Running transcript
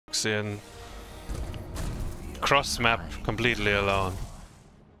in cross map completely alone.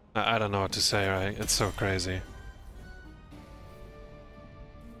 I don't know what to say, right? It's so crazy.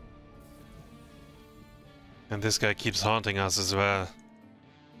 And this guy keeps haunting us as well.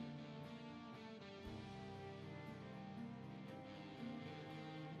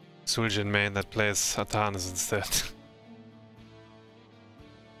 Suljin main that plays Satanas instead.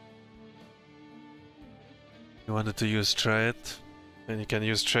 You wanted to use trade, and you can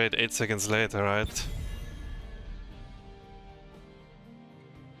use trade 8 seconds later, right?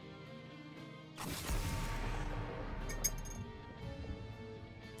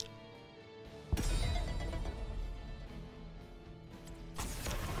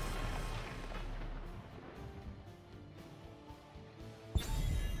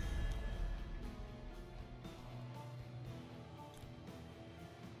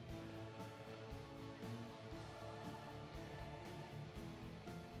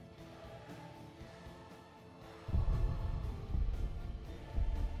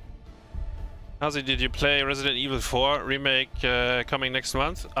 Hasu, did you play Resident Evil 4 remake coming next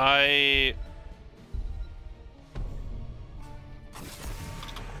month?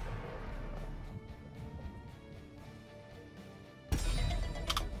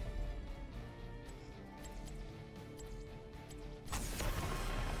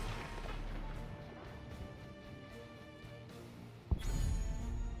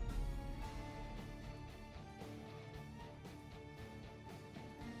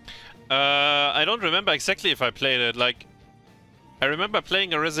 I don't remember exactly if I played it. Like, I remember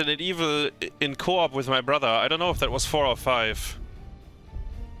playing a Resident Evil in co-op with my brother. I don't know if that was 4 or 5.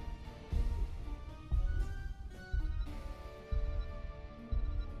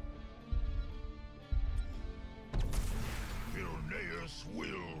 Vilneus will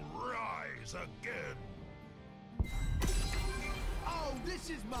rise again. Oh,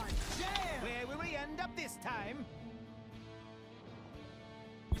 this is my jam! Where will we end up this time?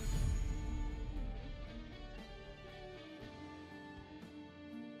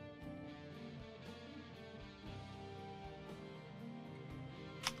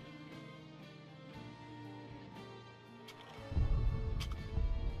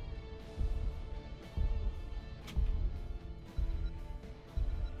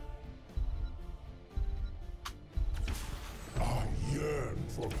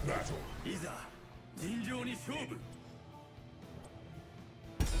 For battle.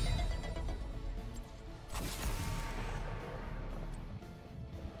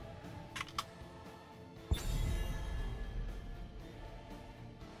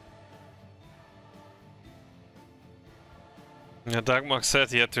 Yeah, Dagmar said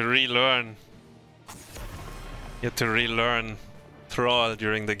he had to relearn. He had to relearn Thrall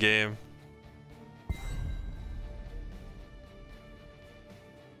during the game.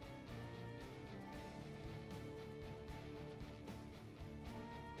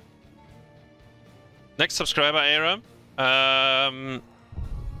 Next subscriber era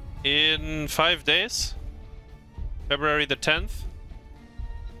in 5 days, February the 10th.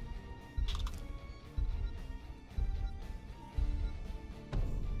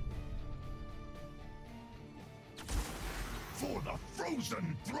 For the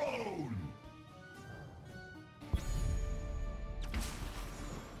frozen throne.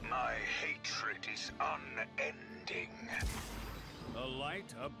 My hatred is unending. The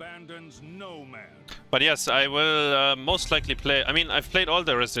light abandons no man. But yes, I will most likely play. I mean, I've played all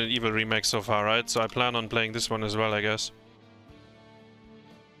the Resident Evil remakes so far, right? So I plan on playing this one as well, I guess.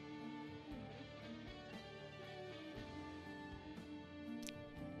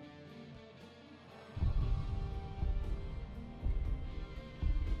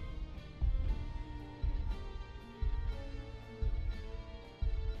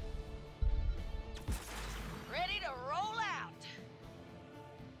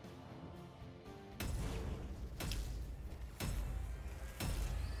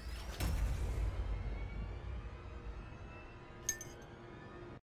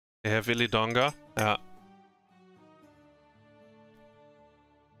 They have Illidonga. Yeah.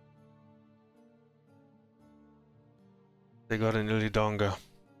 They got an Illidonga.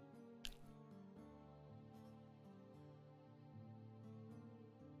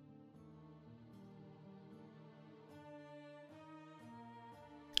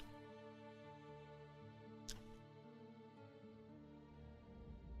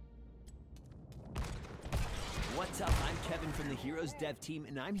 What's up? I'm Kevin from the Heroes Dev team,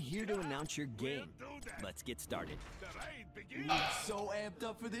 and I'm here to announce your game. Let's get started. I'm so amped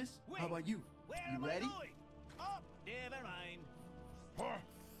up for this. How about you? You ready? Oh, never mind.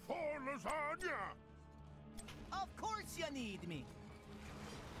 For lasagna. Of course you need me.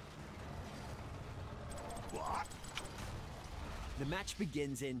 The match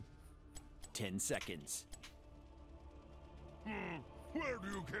begins in 10 seconds. Where do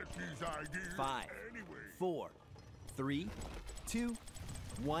you get these ideas 5, anyway? 4, 3, 2,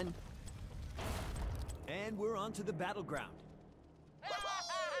 1. And we're on to the battleground.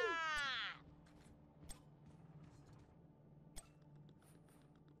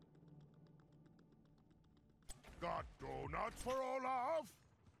 Got donuts for Olaf?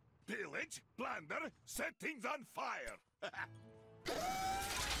 Pillage, plunder, set things on fire.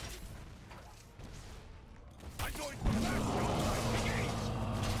 I'm going to blast you like the game.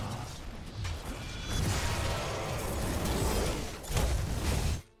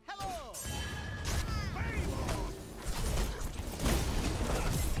 Hello!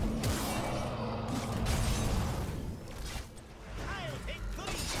 I'll take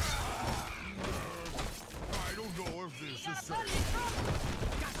three! I don't know if this is safe.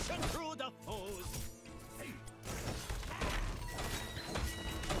 Gotcha through the foes!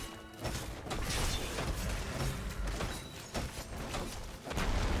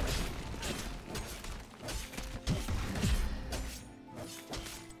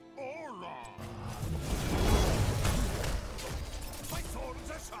 Olaf! My swords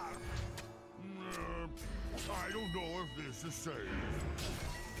are sharp. I don't know if this is safe.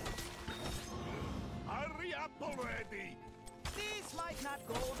 Hurry up already! This might not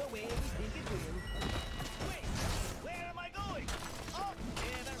go the way we think it will. Wait, where am I going? Oh,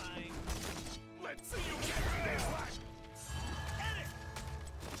 never mind. Let's see you get this one! Get it!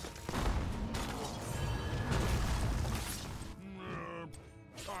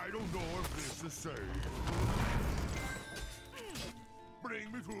 I don't know if this is safe. Bring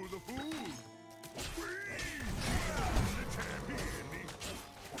me to the food! The champion!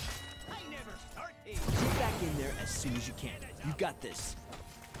 I never start a... Get back in there as soon as you can. You got this.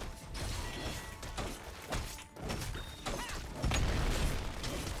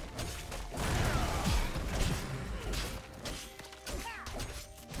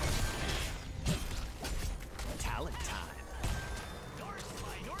 Talent time. Yours,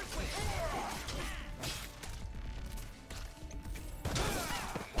 my yours way.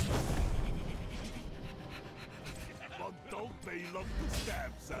 But don't they love to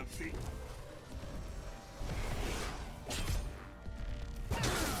stab something?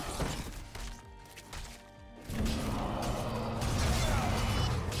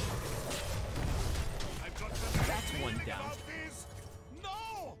 I've got the That's one down. about this.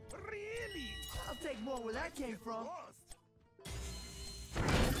 No! Really? I'll take more where that came from.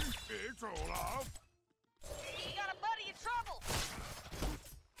 It's Olaf. You got a buddy in trouble!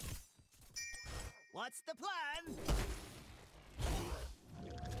 What's the plan?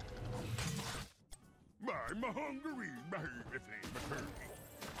 I'm hungry.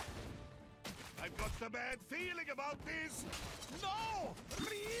 I've got the bad feeling about this. No!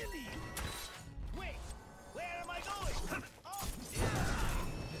 Really? Wait, where am I going? Oh,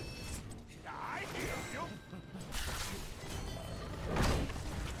 I hear you.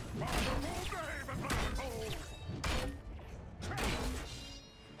 Wonderful day, Potatogirl.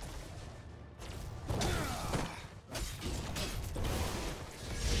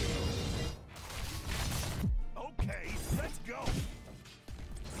 Okay, let's go.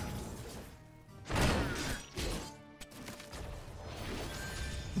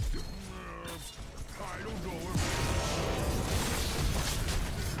 I don't know if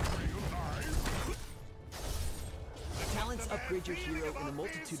Talents upgrade your hero in a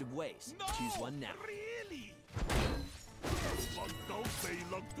multitude of ways. Choose one now. Really? But don't they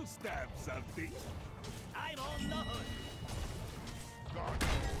love to stab something? I'm on the hood. Got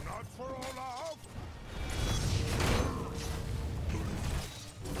donuts for Olaf?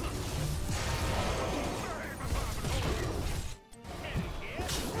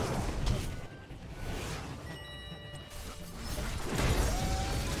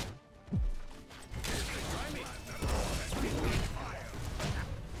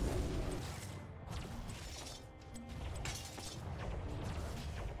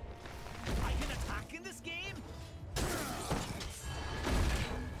 I can attack in this game?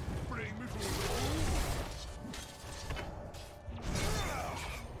 Bring me food.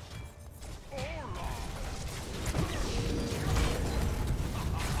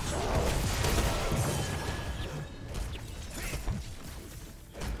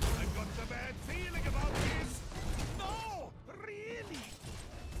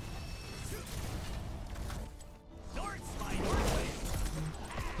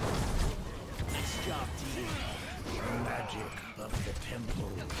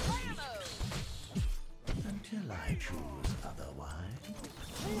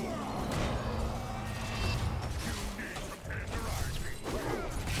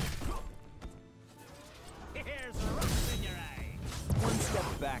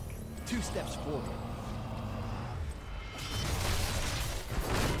 steps forward.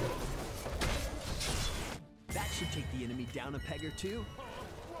 That should take the enemy down a peg or two.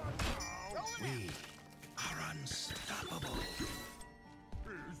 We are unstoppable.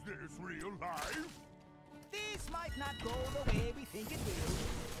 Is this real life? This might not go the way we think it will.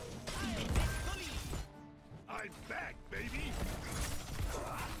 I'll take the lead. I'm back, baby.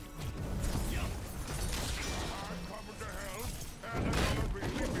 I'm coming to help, and I'm gonna really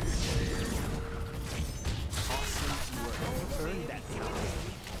be here. Awesome work. Earned that time.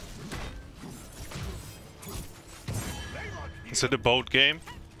 Is it a boat game?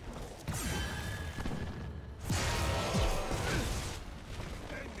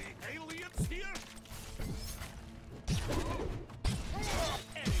 Any aliens here?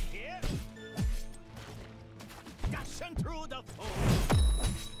 Enemy here. Dashing through the foam.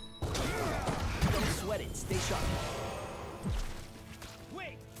 Don't sweat it. Stay sharp.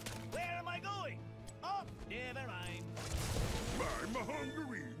 Wait, where am I going? Oh, never mind. I'm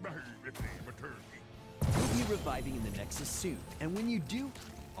hungry, baby, turkey. We'll be reviving in the Nexus soon, and when you do,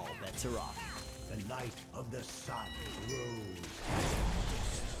 all bets are off. The light of the sun rose.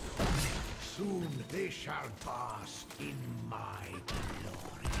 Soon they shall bask in my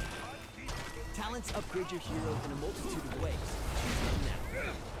glory. Talents upgrade your hero in a multitude of ways. Choose them now.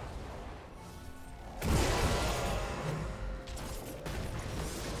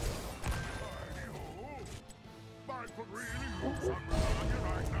 I could really use some revenge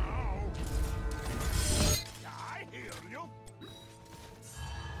right now. I hear you.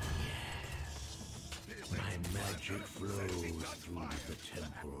 My magic flows through the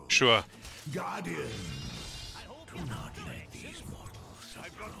temple. Sure. Guardian, I hope do not let these mortals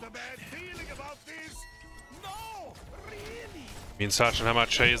I've got the bad feeling about this. No, really. Me and Sergeant Hammer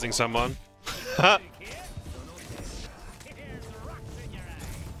chasing someone. here. Here's rocks in your eye.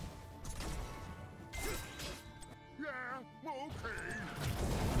 Yeah, okay.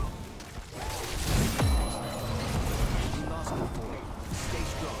 You lost control. Stay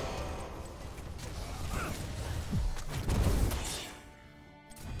strong.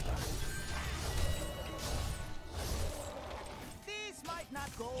 This might not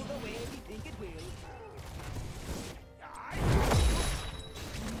go the way we think it will.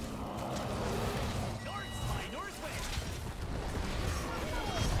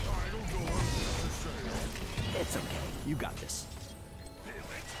 It's okay. You got this.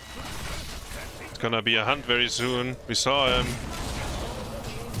 It's gonna be a hunt very soon. We saw him.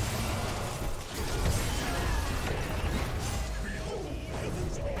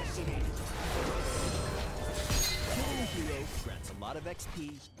 Killing a hero grants a lot of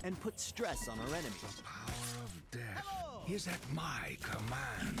XP and puts stress on our enemy. power of death is at my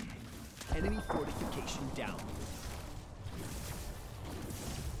command. Enemy fortification down.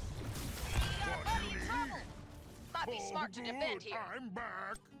 Everybody in trouble. Might be smart to defend here. I'm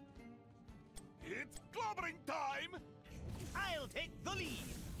back. It's clobbering time. I'll take the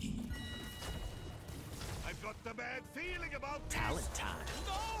lead. I've got the bad feeling about this. Talent time.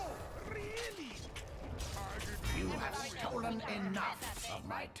 No, really. You have stolen enough of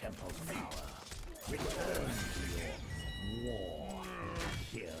my temple power. Return to your war.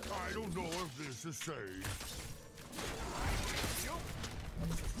 I don't know if this is safe.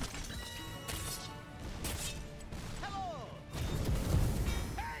 Hello.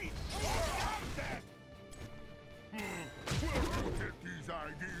 Hey, stop that! Where do you get these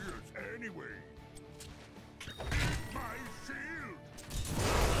ideas anyway? My shield!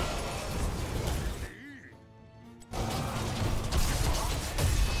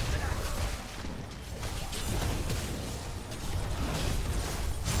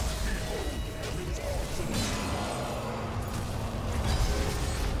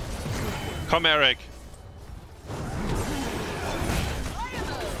 Come, Eric.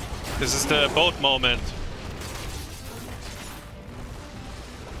 This is the boat moment.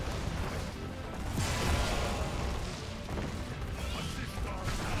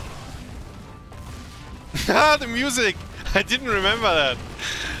 Ah, the music! I didn't remember that.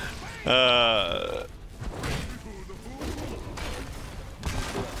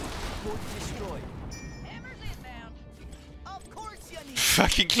 Destroyed. Hammer's inbound. Of course you need.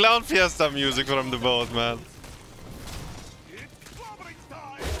 Fucking Clown Fiesta music from the boat, man. It's clobbering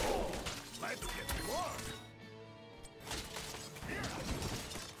time! Let's get to work!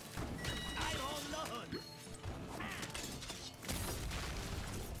 I'm on the hood.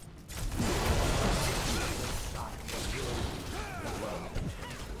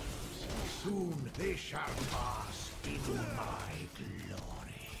 Soon they shall bask in my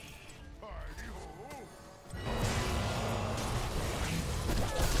glory. Heidi-ho!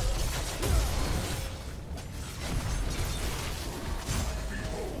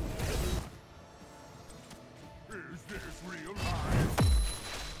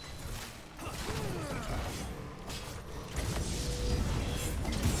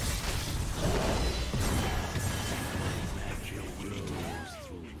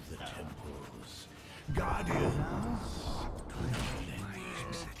 Guardians.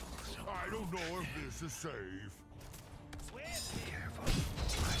 I don't know if this is safe. Let's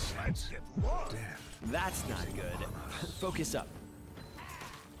get lost. That's not good. Focus up.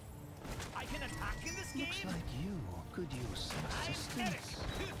 I can attack in this game. Looks like you could use some I'm assistance. Eric.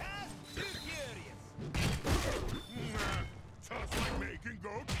 Too fast, too furious. Just like making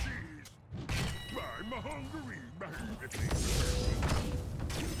goat cheese. I'm hungry.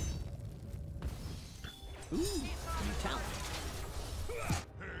 Ooh, new talent.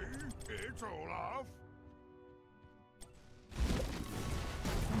 Hey, it's Olaf.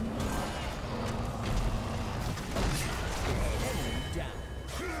 Down.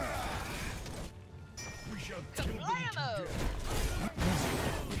 We shall kill them Blammo!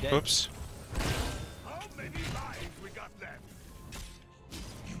 You're dead. Oops. How many lives we got left?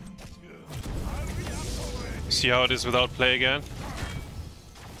 Hurry up already. See how it is without play again?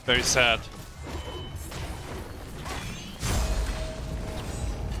 Very sad.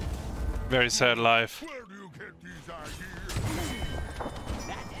 Very sad life. Where do you get these ideas?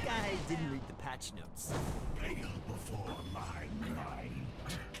 That guy didn't read the patch notes. Hail before my kind.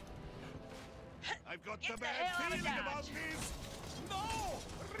 I've got Get the the bad hell out of feeling Dodge. about this. No,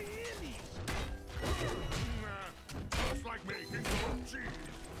 really. Just like making goat cheese.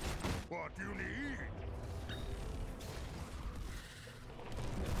 What do you need?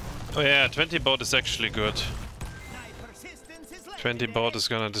 Oh yeah, 20 boat is actually good. My persistence is 20 boat is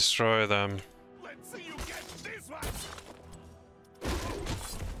gonna destroy them. Let's see you get this one.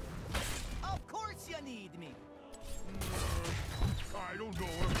 Of course you need me. I don't know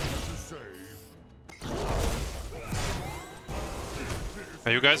if this is safe.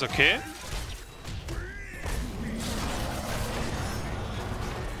 Are you guys okay?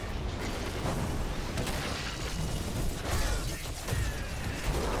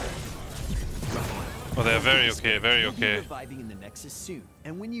 Oh, they're very okay, very You'll be okay. reviving in the Nexus soon,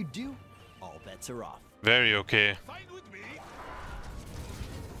 and when you do, all bets are off. Very okay. Fine with me.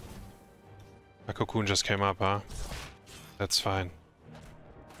 A cocoon just came up, huh? That's fine.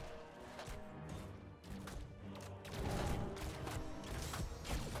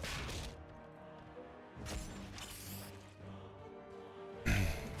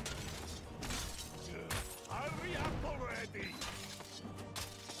 Hurry up already.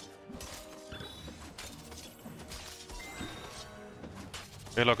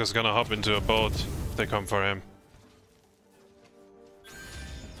 Baylock is gonna hop into a boat if they come for him.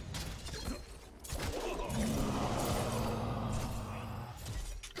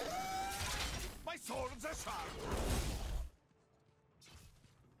 My swords are sharp.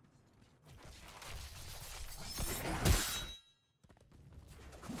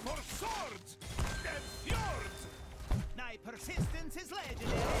 For swords and fjords. My persistence is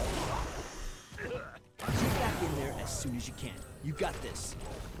legendary. Get back in there as soon as you can. You got this.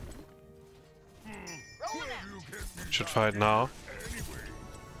 Rolling Where out. do you get these Should fight now. anyway?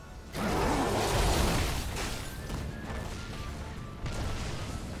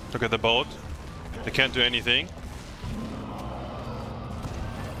 Look at the boat. They can't do anything.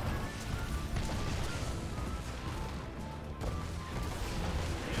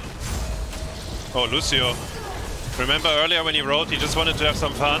 Oh, Lucio. Remember earlier when he wrote he just wanted to have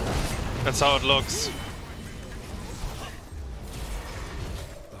some fun? That's how it looks.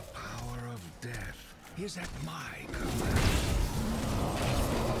 The power of death is at my command.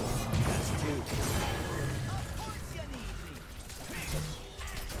 That's two. Of course you need me.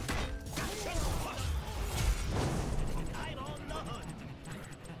 I'm on the hunt.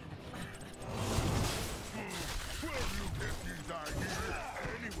 Where do you get these ideas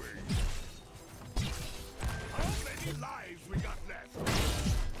anyway? How many lives we got left?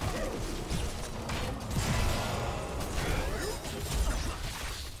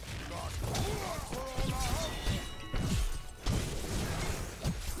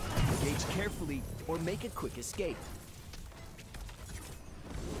 Engage carefully or make a quick escape.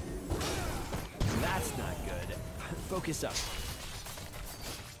 That's not good. Focus up.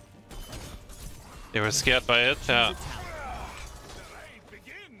 They were scared by it. Yeah. Use a talent. The raid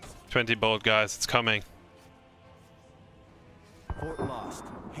begins. 20 boat, guys. It's coming. Port lost.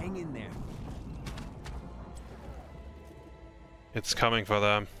 Hang in there. It's coming for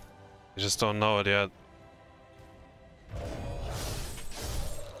them. They just don't know it yet.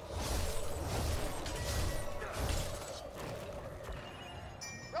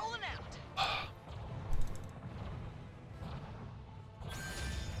 Rolling out.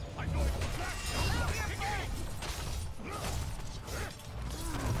 I'm going to flash.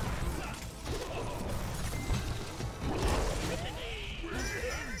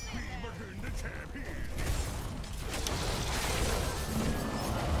 We begin the champion.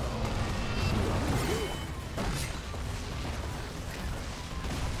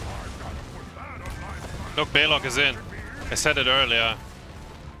 Look, Balog is in. I said it earlier.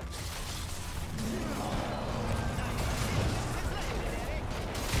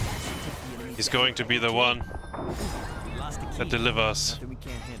 He's going to be the one that delivers. Nothing we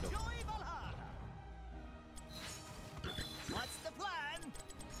can't handle. What's the plan?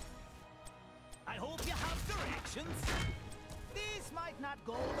 I hope you have directions. This might not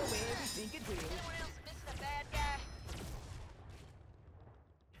go the way we think it will. Anyone else miss the bad guy?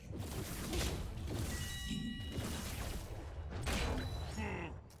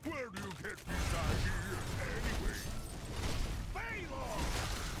 Where do you get these ideas anyway? Balog!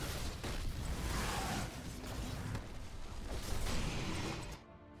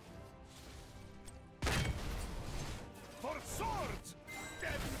 For swords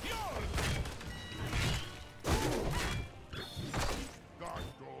and fjords! Got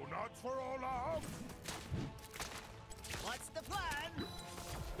donuts for Olaf? What's the plan?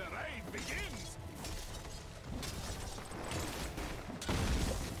 The raid begins!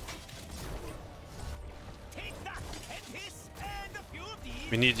 Take that, Kentis, and a few of these.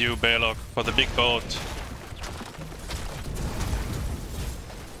 We need you, Balog, for the big boat.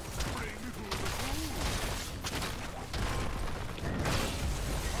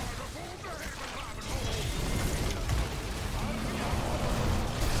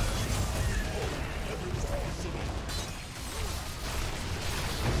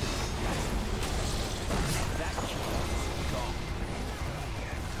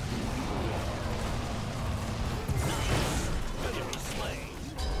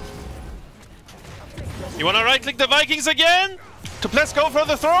 You wanna right-click the Vikings again? To let's go for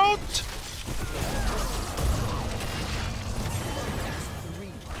the throat?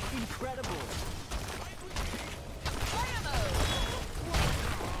 Incredible.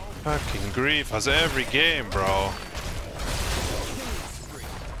 Fucking grief has every game, bro.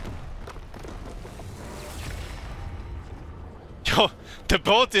 Yo, the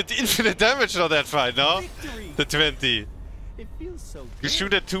boat did infinite damage on that fight, no? Victory. The 20. It feels so You good.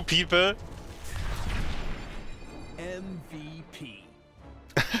 shoot at 2 people. MVP.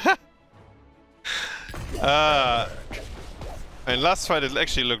 And last fight it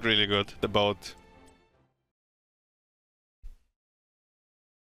actually looked really good, the boat.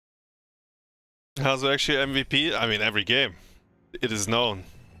 Hasu actually MVP? I mean, every game. It is known.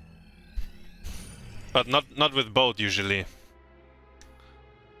 But not with boat usually.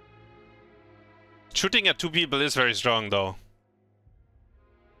 Shooting at 2 people is very strong though.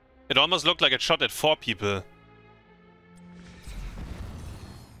 It almost looked like it shot at 4 people.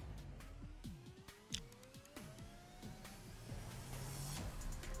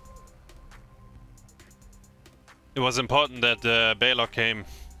 It was important that Balog came.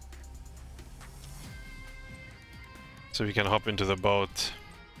 So we can hop into the boat.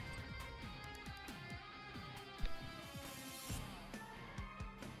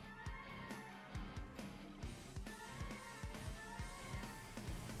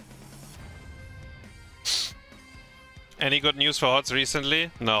 Any good news for HotS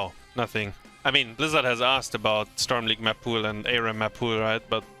recently? No, nothing. I mean, Blizzard has asked about Stormleague map pool and ARAM map pool, right?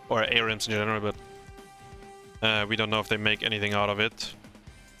 But or ARAMs in general, but we don't know if they make anything out of it.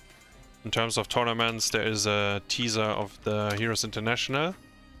 In terms of tournaments, there is a teaser of the Heroes International,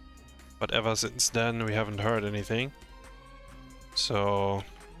 but ever since then we haven't heard anything. So,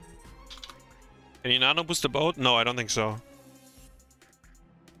 can you nano boost the boat? No, I don't think so.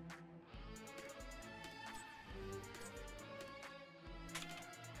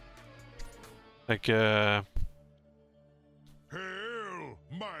 Like, Hail,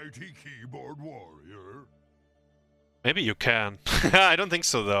 mighty keyboard warrior. maybe you can. I don't think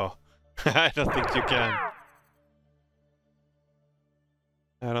so, though. I don't think you can.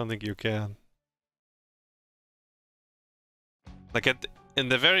 I don't think you can. Like, in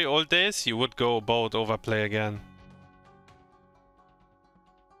the very old days, you would go boat overplay again.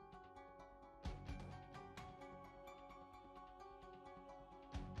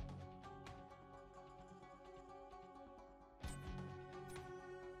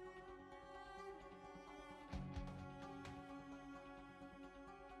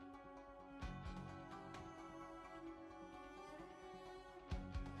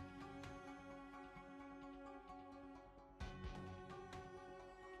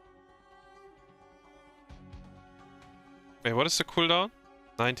 Wait, what is the cooldown?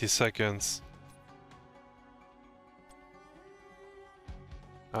 90 seconds.